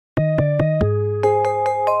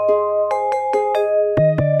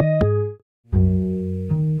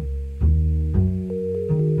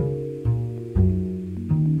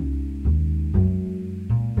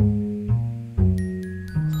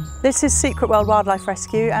This is Secret World Wildlife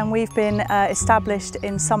Rescue, and we've been established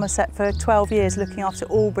in Somerset for 12 years looking after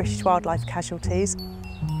all British wildlife casualties.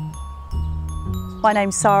 My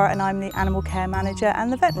name's Sarah and I'm the animal care manager and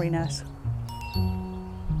the veterinary nurse.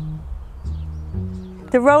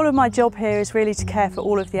 The role of my job here is really to care for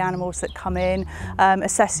all of the animals that come in,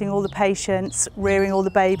 assessing all the patients, rearing all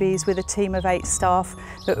the babies with a team of 8 staff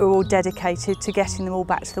that are all dedicated to getting them all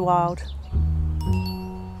back to the wild.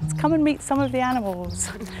 Let's come and meet some of the animals.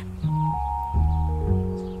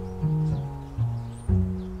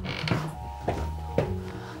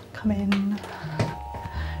 Come in.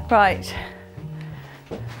 Right,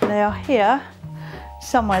 they are here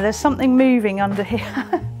somewhere. There's something moving under here.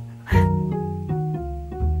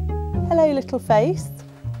 Hello, little face.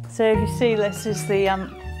 So you see, this is the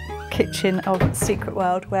kitchen of Secret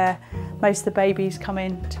World, where most of the babies come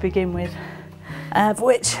in to begin with, of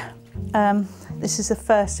which this is the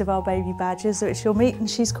first of our baby badgers, which you'll meet, and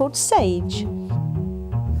she's called Sage.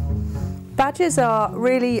 Badgers are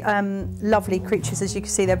really lovely creatures, as you can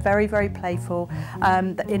see. They're very, very playful.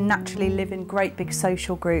 They naturally live in great big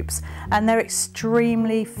social groups, and they're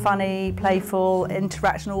extremely funny, playful,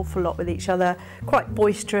 interact an awful lot with each other, quite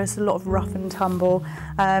boisterous, a lot of rough and tumble,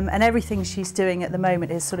 and everything she's doing at the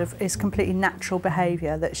moment is completely natural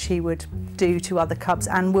behaviour that she would do to other cubs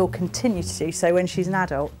and will continue to do so when she's an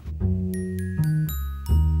adult.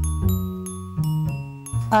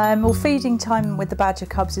 Well, feeding time with the badger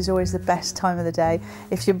cubs is always the best time of the day.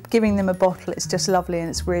 If you're giving them a bottle, it's just lovely and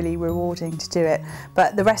it's really rewarding to do it.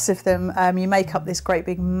 But the rest of them, you make up this great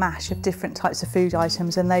big mash of different types of food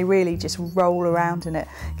items, and they really just roll around in it,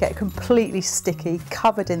 get completely sticky,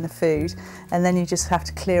 covered in the food, and then you just have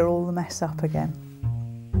to clear all the mess up again.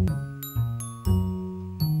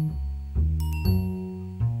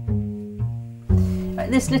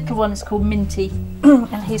 This little one is called Minty,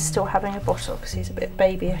 and he's still having a bottle because he's a bit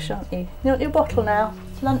babyish, aren't you? You want your bottle now?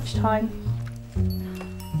 It's lunchtime.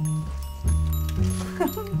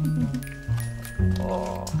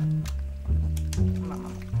 Oh.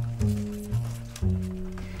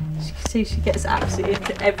 As you can see, she gets absolutely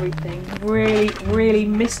into everything. Really, really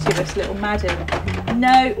mischievous little madam.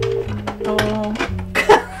 No. Oh.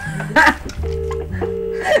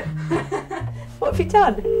 What have you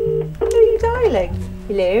done? What are you darling?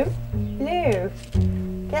 Hello? Hello?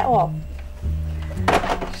 Get off.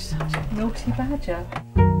 Such a naughty badger.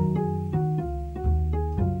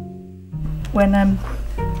 When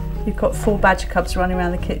you've got 4 badger cubs running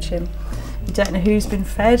around the kitchen, you don't know who's been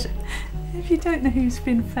fed. If you don't know who's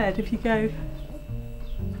been fed, if you go,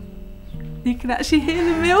 you can actually hear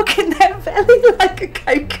the milk in their belly like a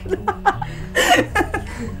coconut.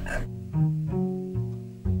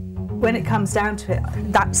 When it comes down to it,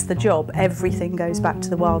 that's the job. Everything goes back to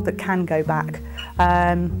the wild that can go back.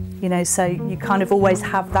 You know, so you kind of always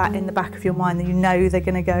have that in the back of your mind that you know they're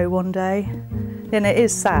going to go one day. And it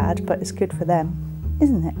is sad, but it's good for them,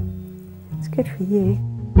 isn't it? It's good for you.